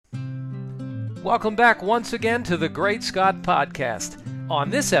Welcome back once again to the Great Scott Podcast.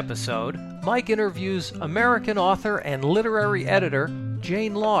 On this episode, Mike interviews American author and literary editor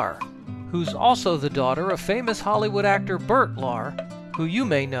Jane Lahr, who's also the daughter of famous Hollywood actor Bert Lahr, who you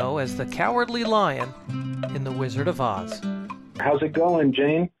may know as the Cowardly Lion in The Wizard of Oz. How's it going,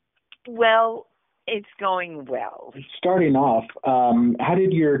 Jane? Well, it's going well. Starting off, how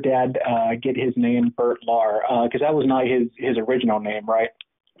did your dad get his name, Bert Lahr? Because that was not his original name, right?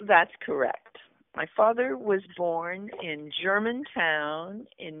 That's correct. My father was born in Germantown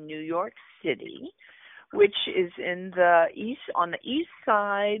in New York City, which is on the east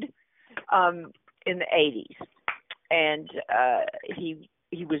side in the 80s. And he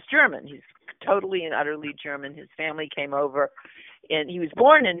was German. He's totally and utterly German. His family came over, and he was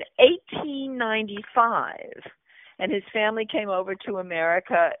born in 1895. And his family came over to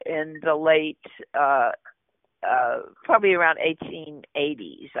America in the late, probably around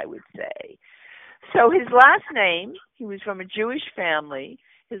 1880s, I would say. So his last name, he was from a Jewish family,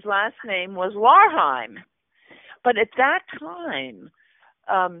 his last name was Lahrheim. But at that time,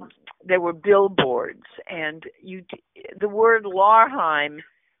 there were billboards, and the word Lahrheim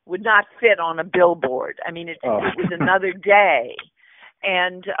would not fit on a billboard. I mean, it was another day.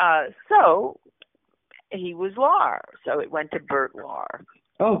 And so he was Lahr, so it went to Bert Lahr.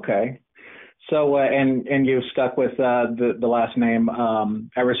 Okay. So, and you've stuck with the last name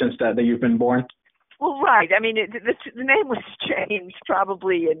ever since that you've been born? Well, right. I mean, the name was changed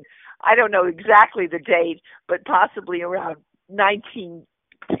probably in, I don't know exactly the date, but possibly around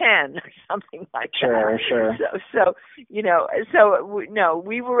 1910 or something like that. Sure. So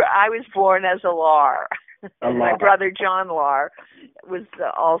I was born as a Lahr. My brother John Lahr was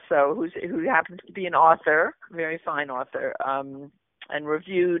also, who happens to be an author, very fine author, and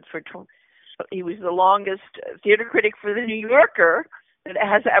reviewed he was the longest theater critic for the New Yorker that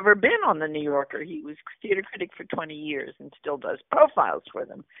has ever been on the New Yorker. He was theater critic for 20 years and still does profiles for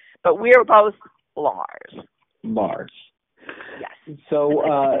them. But we are both Lahrs. Lahrs. Yes. So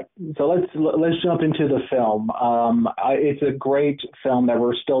let's jump into the film. It's a great film that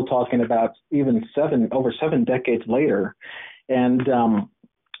we're still talking about even over 7 decades later. And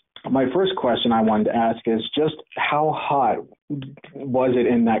my first question I wanted to ask is just how hot was it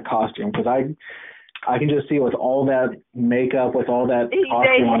in that costume? Because I can just see with all that makeup, with all that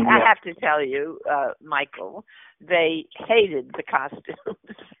costume. I have to tell you, Michael, they hated the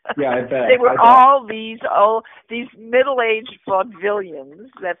costumes. Yeah, I bet. They were all these middle-aged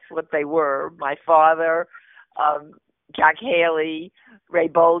vaudevillians. That's what they were. My father, Jack Haley, Ray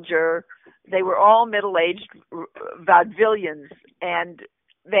Bolger. They were all middle-aged vaudevillians, and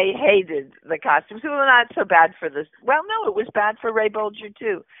they hated the costumes. It was not so bad for this. Well, no, it was bad for Ray Bolger,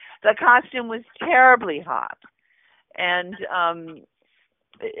 too. The costume was terribly hot, and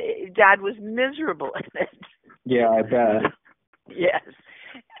Dad was miserable in it. Yeah, I bet. Yes.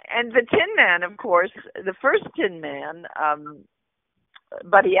 And the Tin Man, of course, the first Tin Man,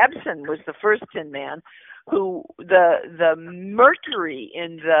 Buddy Ebsen was the first Tin Man, who the mercury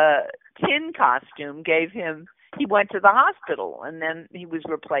in the tin costume he went to the hospital, and then he was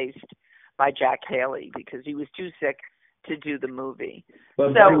replaced by Jack Haley because he was too sick to do the movie.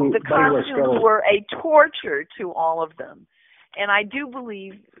 The costumes were a torture to all of them. And I do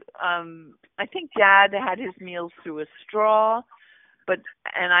believe, I think Dad had his meals through a straw,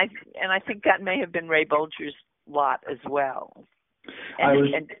 and I think that may have been Ray Bolger's lot as well.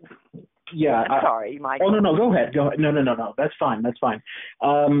 Yeah. I'm sorry, Mike. Oh, no, go ahead. No. That's fine. I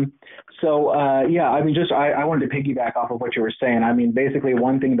mean, I wanted to piggyback off of what you were saying. I mean, basically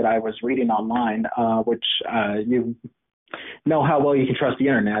one thing that I was reading online, which you know how well you can trust the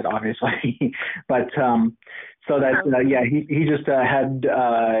internet, obviously. But so that, he just had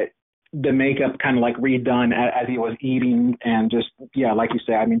the makeup kind of like redone as he was eating and just, like you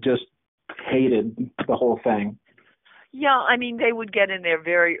say, I mean, just hated the whole thing. Yeah, I mean, they would get in there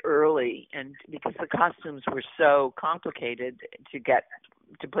very early, and because the costumes were so complicated to get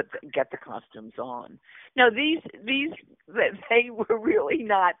the costumes on. No, they were really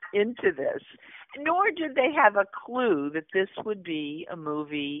not into this, nor did they have a clue that this would be a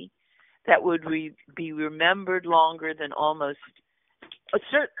movie that would be remembered longer than almost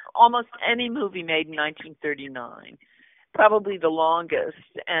any movie made in 1939, probably the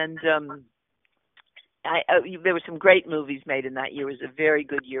longest, and. There were some great movies made in that year. It was a very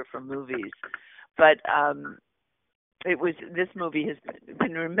good year for movies, but this movie has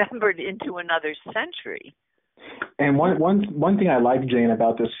been remembered into another century. And one thing I like, Jane,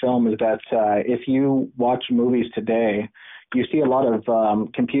 about this film is that if you watch movies today, you see a lot of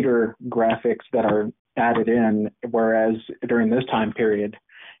computer graphics that are added in, whereas during this time period,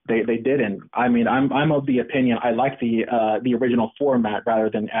 they didn't. I mean, I'm of the opinion I like the original format rather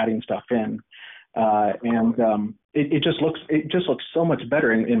than adding stuff in, and it just looks so much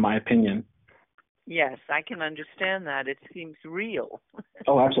better in my opinion. Yes, I can understand that. It seems real.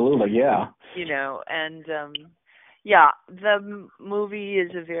 Oh, absolutely, yeah. And yeah, the movie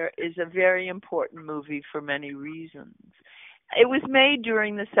is a very important movie for many reasons. It was made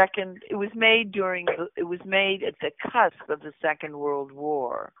at the cusp of the Second World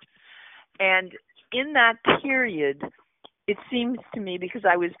War. And in that period, it seems to me, because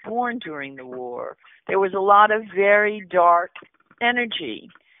I was born during the war, there was a lot of very dark energy.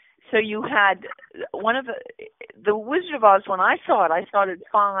 So you had one of the Wizard of Oz. When I saw it at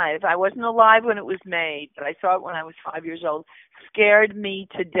 5. I wasn't alive when it was made, but I saw it when I was 5 years old. Scared me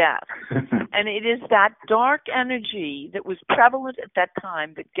to death. And it is that dark energy that was prevalent at that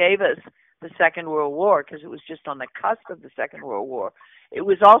time that gave us the Second World War, because it was just on the cusp of the Second World War. It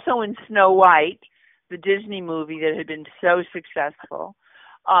was also in Snow White, the Disney movie that had been so successful.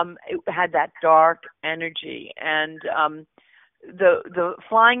 It had that dark energy, and the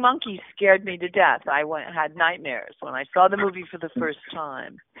flying monkeys scared me to death. I had nightmares when I saw the movie for the first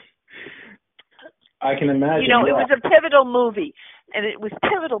time. I can imagine. It was a pivotal movie, and it was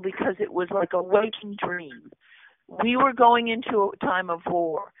pivotal because it was like a waking dream. We were going into a time of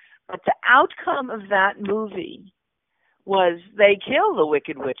war, but the outcome of that movie was they kill the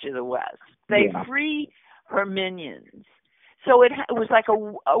Wicked Witch of the West. They free her minions. So it was like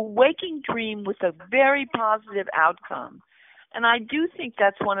a waking dream with a very positive outcome. And I do think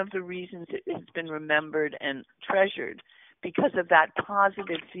that's one of the reasons it has been remembered and treasured, because of that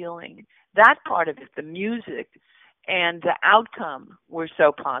positive feeling. That part of it, the music and the outcome, were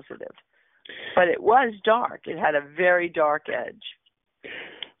so positive. But it was dark. It had a very dark edge.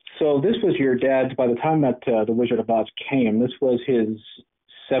 So this was your dad's, by the time that The Wizard of Oz came, this was his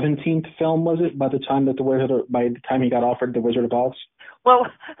 17th film, was it, by the time he got offered The Wizard of Oz? Well,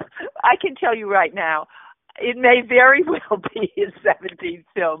 I can tell you right now, it may very well be his 17th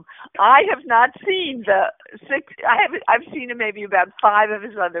film. I have not seen the 6. I've seen maybe about 5 of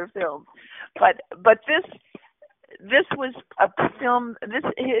his other films, but this was a film.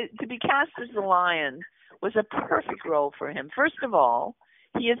 To be cast as the lion was a perfect role for him. First of all,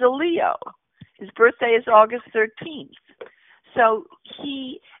 he is a Leo. His birthday is August 13th. So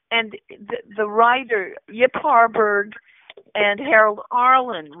he and the writer Yip Harburg and Harold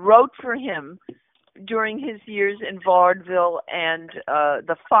Arlen wrote for him during his years in vaudeville and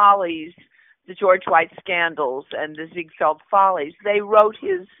the Follies, the George White Scandals and the Ziegfeld Follies. They wrote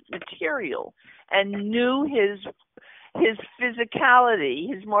his material and knew his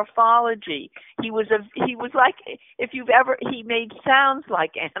physicality, his morphology. He was like, he made sounds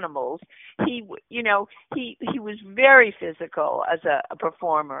like animals. He was very physical as a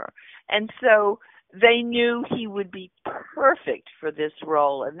performer, and so they knew he would be perfect for this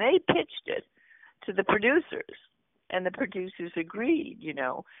role, and they pitched it to the producers, and the producers agreed,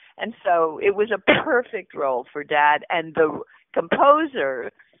 and so it was a perfect role for Dad, and the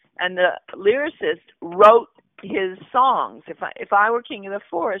composer and the lyricist wrote his songs. If I Were King of the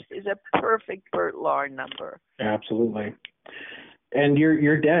Forest is a perfect Bert Lahr number. Absolutely. And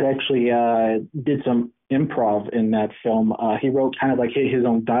your dad actually did some improv in that film. He wrote kind of like his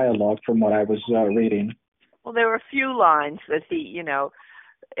own dialogue, from what I was reading. Well, there were a few lines that he,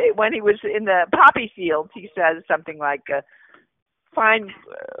 when he was in the poppy fields, he says something like, fine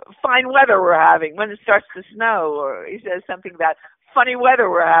weather we're having when it starts to snow, or he says something about funny weather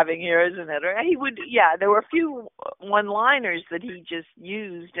we're having here, isn't it? Or there were a few one-liners that he just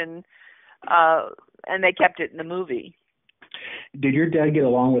used, and they kept it in the movie. Did your dad get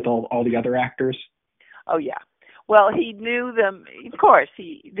along with all the other actors? Oh, yeah. Well, he knew them. Of course,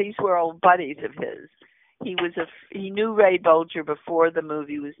 these were old buddies of his. He knew Ray Bolger before the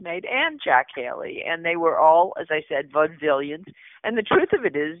movie was made, and Jack Haley, and they were all, as I said, vaudevillians. And the truth of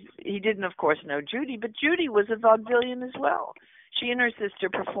it is, he didn't, of course, know Judy, but Judy was a vaudevillian as well. She and her sister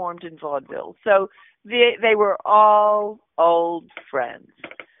performed in vaudeville, so they were all old friends,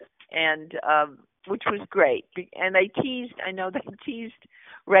 and which was great. And they teased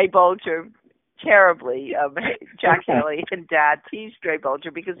Ray Bolger terribly. Jack Haley and Dad teased Ray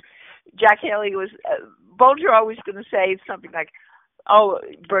Bolger because Jack Haley was Bolger always going to say something like, "Oh,"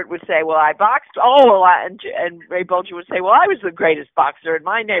 Bert would say, "Well, I boxed." And Ray Bolger would say, "Well, I was the greatest boxer in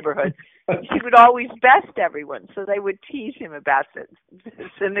my neighborhood." He would always best everyone, so they would tease him about this,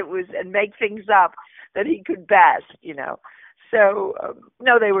 and make things up that he could best, So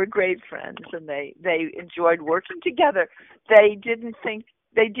no, they were great friends, and they enjoyed working together. They did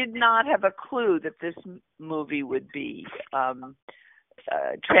not have a clue that this movie would be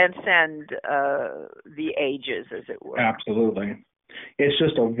transcend the ages, as it were. Absolutely. It's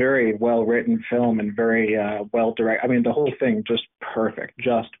just a very well-written film and very well-directed. I mean, the whole thing just perfect.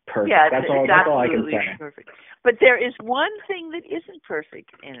 Yeah, that's all I can say. Perfect. But there is one thing that isn't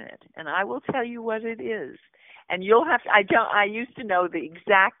perfect in it, and I will tell you what it is. And you'll have to, I used to know the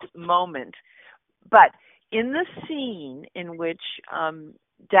exact moment, but in the scene in which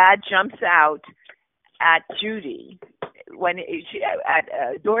Dad jumps out at Judy,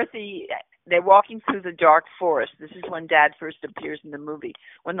 Dorothy, they're walking through the dark forest. This is when Dad first appears in the movie,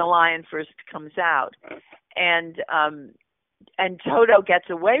 when the lion first comes out, and Toto gets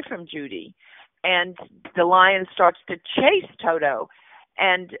away from Judy, and the lion starts to chase Toto,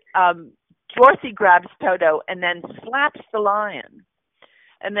 and Dorothy grabs Toto and then slaps the lion,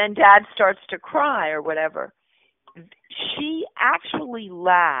 and then Dad starts to cry or whatever. She actually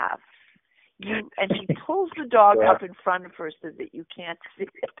laughs. And she pulls the dog up in front of her so that you can't see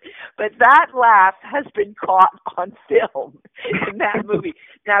it. But that laugh has been caught on film in that movie.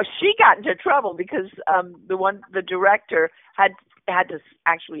 Now, she got into trouble because the director had to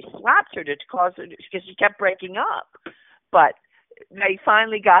actually slap her to cause her, because she kept breaking up. But they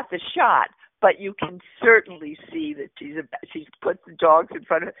finally got the shot. But you can certainly see that she puts the dogs in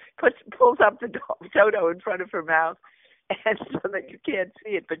front of, pulls up the dog, Toto in front of her mouth, and so that you can't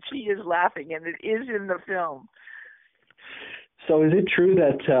see it, but she is laughing, and it is in the film. So is it true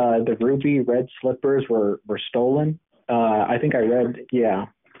that the ruby red slippers were stolen? I think I read, yeah.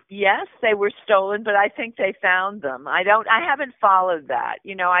 Yes, they were stolen, but I think they found them. I haven't followed that.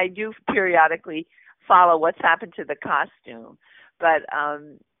 You know, I do periodically follow what's happened to the costume, but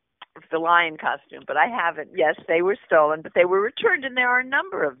the lion costume, but I haven't. Yes, they were stolen, but they were returned, and there are a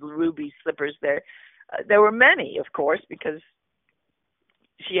number of ruby slippers there. There were many, of course, because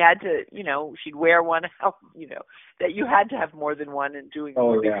she had to, she'd wear one out, that you had to have more than one in doing the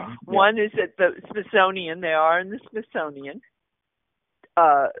movie. Yeah. One is at the Smithsonian. They are in the Smithsonian.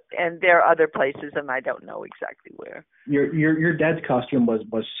 And there are other places, and I don't know exactly where. Your dad's costume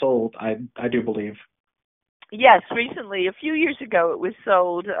was sold, I do believe. Yes, recently, a few years ago, it was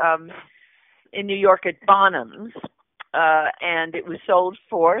sold in New York at Bonham's. And it was sold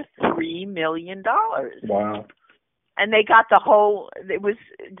for $3 million. Wow. And they got it was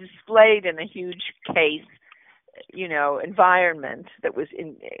displayed in a huge case, environment that was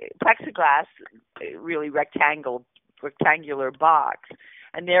in plexiglass, really rectangular box.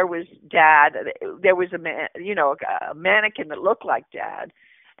 And there was Dad. There was a mannequin that looked like Dad.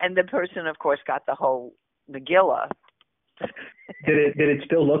 And the person, of course, got the whole megillah. Did it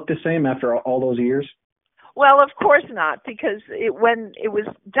still look the same after all those years? Well, of course not, because when it was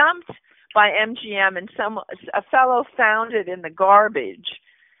dumped by MGM and a fellow found it in the garbage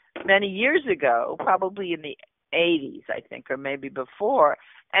many years ago, probably in the 80s, I think, or maybe before,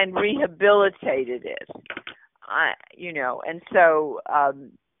 and rehabilitated it. And so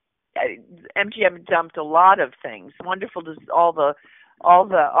MGM dumped a lot of things. Wonderful, all the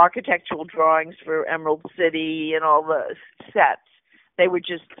architectural drawings for Emerald City and all the sets. They were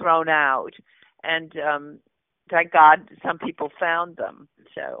just thrown out. And thank God some people found them.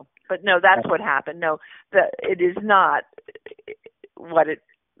 So, but no, that's what happened. No, it is not what it.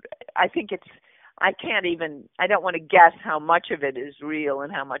 I think it's. I don't want to guess how much of it is real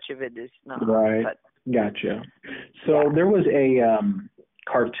and how much of it is not. Right. But, gotcha. So there was a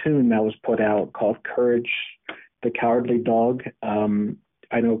cartoon that was put out called Courage the Cowardly Dog.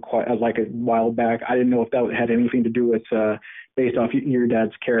 I know quite like a while back. I didn't know if that had anything to do with based off your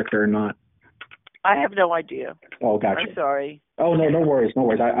dad's character or not. I have no idea. Oh, gotcha. I'm sorry. Oh, no worries.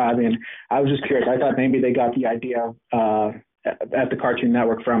 I mean, I was just curious. I thought maybe they got the idea at the Cartoon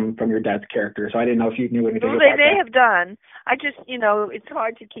Network from your dad's character, so I didn't know if you knew anything about that. Well, they may have done. I just, it's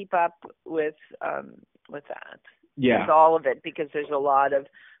hard to keep up with that. Yeah. With all of it, because there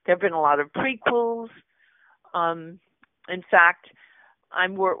have been a lot of prequels. In fact,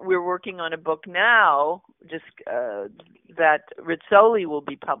 we're working on a book now, that Rizzoli will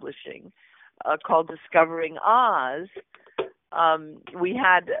be publishing, called Discovering Oz.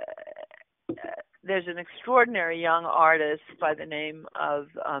 There's an extraordinary young artist by the name of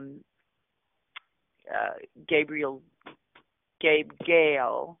Gabe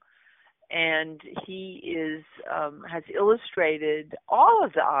Gale, and he has illustrated all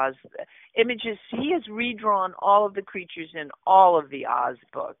of the Oz images. He has redrawn all of the creatures in all of the Oz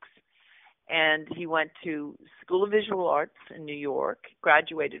books. And he went to School of Visual Arts in New York,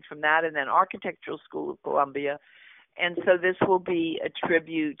 graduated from that, and then Architectural School of Columbia. And so this will be a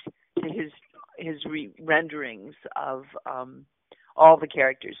tribute to his renderings of all the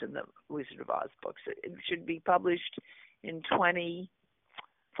characters in the Wizard of Oz books. It should be published in 2020,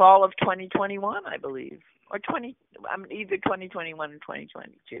 fall of 2021, I believe, or either 2021 or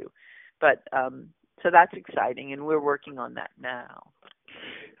 2022. But so that's exciting, and we're working on that now.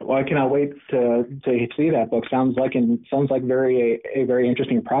 Well, I cannot wait to see that book. Sounds like a very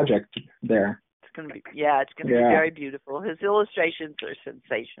interesting project there. It's going to be be very beautiful. His illustrations are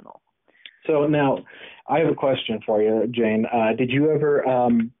sensational. So now, I have a question for you, Jane. Did you ever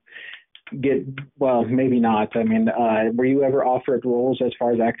maybe not. I mean, were you ever offered roles as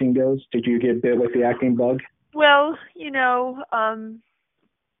far as acting goes? Did you get bit with the acting bug? Well,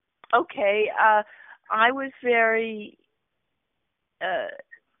 okay. I was very.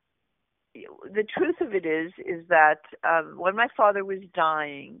 The truth of it is that when my father was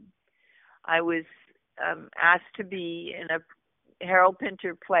dying, I was asked to be in a Harold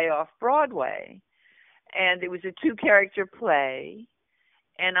Pinter play off Broadway, and it was a 2-character play,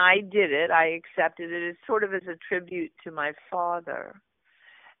 and I did it. I accepted it as sort of as a tribute to my father,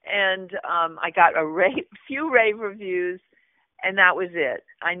 and I got few rave reviews, and that was it.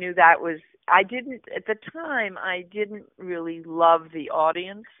 I knew that was. At the time, I didn't really love the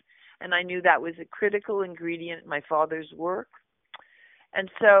audience, and I knew that was a critical ingredient in my father's work. And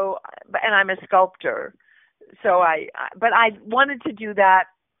so, and I'm a sculptor, so but I wanted to do that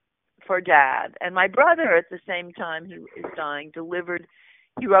for Dad. And my brother, at the same time he is dying,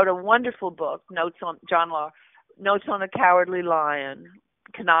 he wrote a wonderful book, John Lahr, Notes on a Cowardly Lion.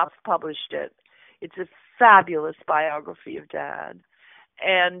 Knopf published it. It's a fabulous biography of Dad.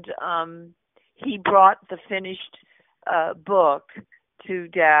 And he brought the finished book to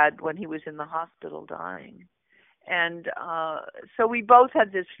Dad when he was in the hospital dying. And so we both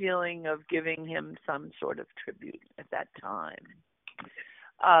had this feeling of giving him some sort of tribute at that time.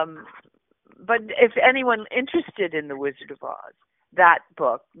 But if anyone interested in The Wizard of Oz, that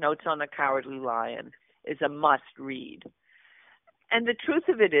book, Notes on a Cowardly Lion, is a must-read. And the truth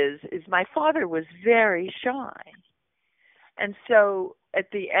of it is my father was very shy. And so at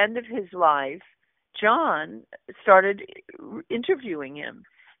the end of his life, John started interviewing him.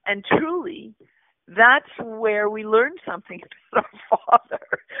 And truly, that's where we learned something about our father,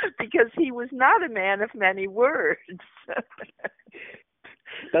 because he was not a man of many words.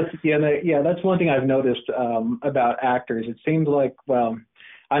 That's one thing I've noticed about actors. It seems like, well,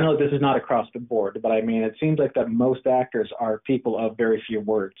 I know this is not across the board, but I mean, it seems like that most actors are people of very few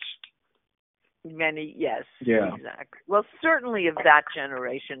words. Many, yes. Yeah. Exactly. Well, certainly of that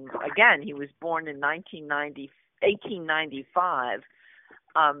generation. Again, he was born in 1895.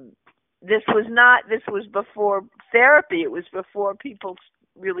 This was before therapy. It was before people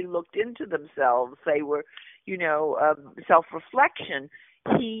really looked into themselves. They were, self-reflection.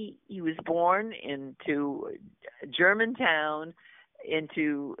 He was born into a German town,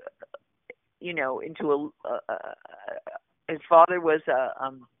 into his father was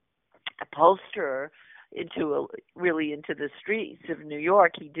a upholsterer, into the streets of New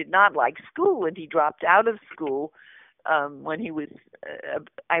York. He did not like school, and he dropped out of school when he was,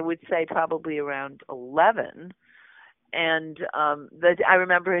 I would say, probably around 11. And I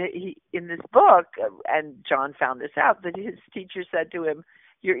remember in this book, and John found this out, that his teacher said to him,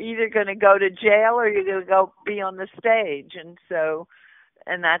 "You're either going to go to jail or you're going to go be on the stage." And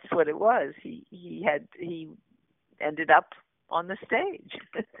that's what it was. He ended up on the stage.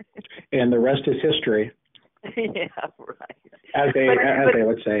 And the rest is history. Yeah, right. As they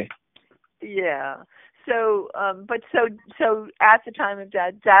would say. Yeah. So at the time of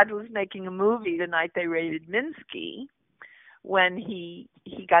Dad was making a movie the night they raided Minsky, when he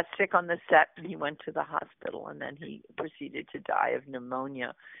got sick on the set and he went to the hospital, and then he proceeded to die of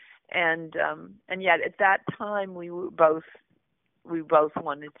pneumonia. And yet at that time we both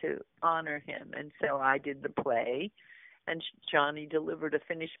wanted to honor him, and so I did the play, and Johnny delivered a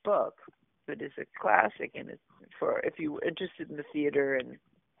finished book. It is a classic, and it's for if you're interested in the theater and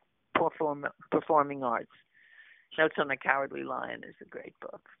performing arts. Notes on a Cowardly Lion is a great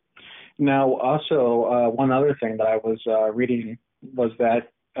book. Now, also, one other thing that I was reading was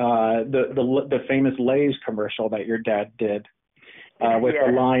that the famous Lay's commercial that your dad did with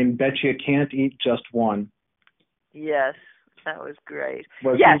the line, "Bet you can't eat just one." Yes, that was great.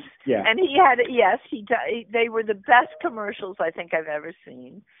 Yeah. And they were the best commercials I think I've ever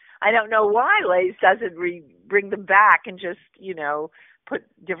seen. I don't know why Lay's doesn't bring them back and just, put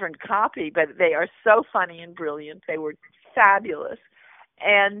different copy, but they are so funny and brilliant. They were fabulous.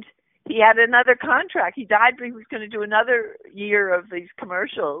 And he had another contract. He died, but he was going to do another year of these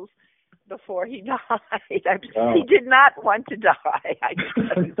commercials before he died. He did not want to die.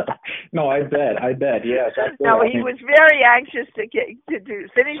 No, I bet. Yes. No, he was very anxious to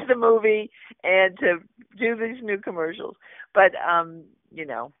finish the movie and to do these new commercials. But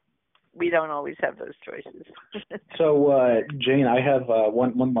we don't always have those choices. So, Jane, I have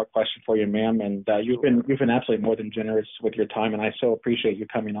one more question for you, ma'am. And you've been absolutely more than generous with your time, and I so appreciate you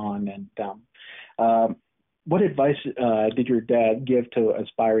coming on. And what advice did your dad give to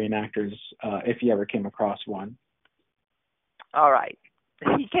aspiring actors if he ever came across one? All right.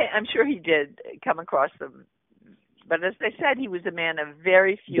 I'm sure he did come across them. But as I said, he was a man of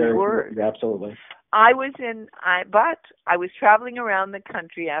very few words. Absolutely. I was traveling around the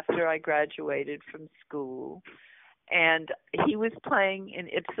country after I graduated from school, and he was playing in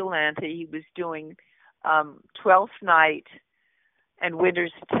Ypsilanti. He was doing Twelfth Night and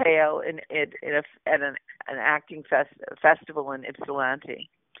Winter's Tale at an acting festival in Ypsilanti,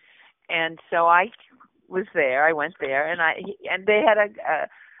 and so I was there. I went there, and they had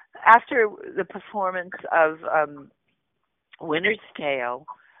after the performance of Winter's Tale,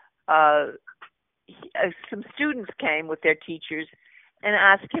 some students came with their teachers and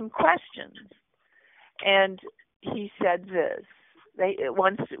asked him questions, and he said this. He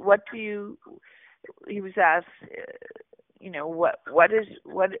was asked, what is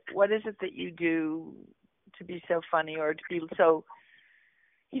it that you do to be so funny or to be so?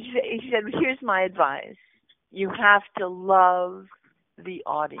 He said, here's my advice: you have to love the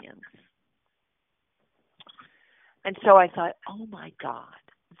audience. And so I thought, oh my God,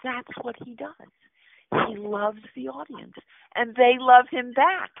 that's what he does. He loves the audience, and they love him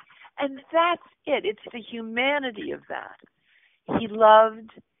back. And that's it. It's the humanity of that. He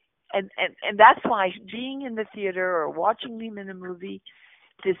loved, and that's why being in the theater or watching him in a movie,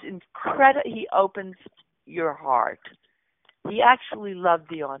 he opens your heart. He actually loved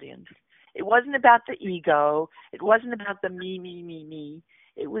the audience. It wasn't about the ego. It wasn't about the me, me, me, me.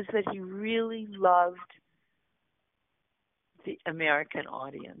 It was that he really loved the American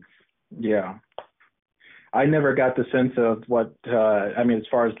audience. Yeah. I never got the sense of what, as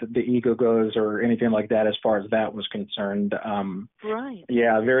far as the ego goes or anything like that, as far as that was concerned. Right.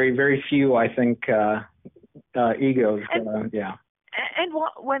 Yeah, very, very few, I think, egos. Yeah. And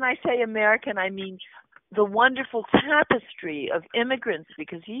when I say American, I mean the wonderful tapestry of immigrants,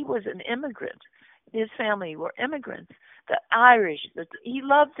 because he was an immigrant. His family were immigrants. The Irish, he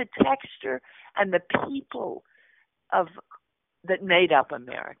loved the texture and the people that made up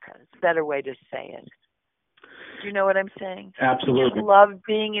America. It's a better way to say it. Do you know what I'm saying? Absolutely. He loved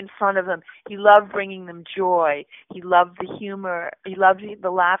being in front of them. He loved bringing them joy. He loved the humor. He loved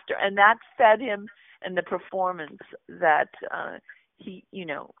the laughter. And that fed him and the performance that it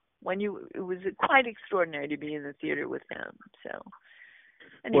was quite extraordinary to be in the theater with him. So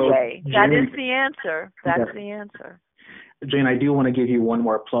anyway, well, that Jane, is the answer. That's the answer. Jane, I do want to give you one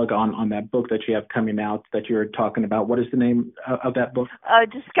more plug on that book that you have coming out that you're talking about. What is the name of that book?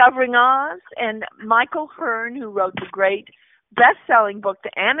 Discovering Oz. And Michael Hearn, who wrote the great best-selling book,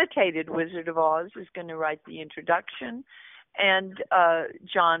 The Annotated Wizard of Oz, is going to write the introduction. And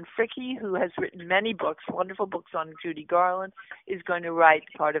John Fricke, who has written many books, wonderful books on Judy Garland, is going to write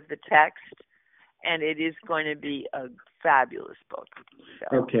part of the text. And it is going to be a fabulous book.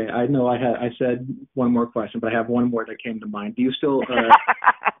 So. Okay, I know I said one more question, but I have one more that came to mind. Do you still talk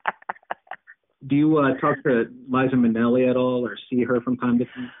to Liza Minnelli at all, or see her from time to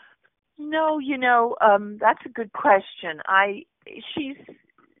time? No, that's a good question. I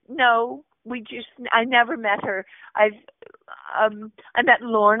never met her. I met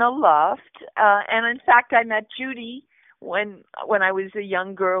Lorna Luft, and in fact I met Judy when I was a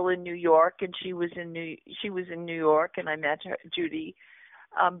young girl in New York, and she was in New York, and I met her, Judy.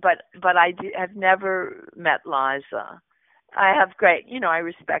 But I have never met Liza. I have great, I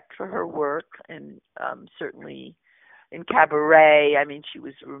respect for her work, and certainly in Cabaret. I mean, she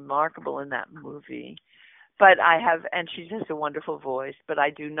was remarkable in that movie. But and she has a wonderful voice, but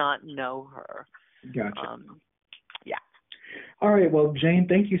I do not know her. Gotcha. Yeah. All right. Well, Jane,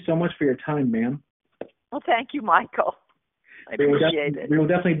 thank you so much for your time, ma'am. Well, thank you, Michael. I appreciate it. We will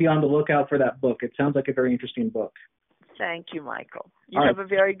definitely be on the lookout for that book. It sounds like a very interesting book. Thank you, Michael. You have a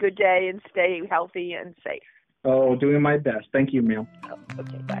very good day and stay healthy and safe. Oh, doing my best. Thank you, ma'am. Oh,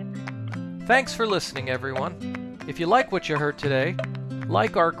 okay, bye. Thanks for listening, everyone. If you like what you heard today,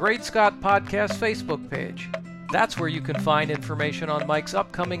 like our Great Scott Podcast Facebook page. That's where you can find information on Mike's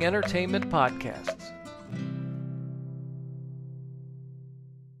upcoming entertainment podcasts.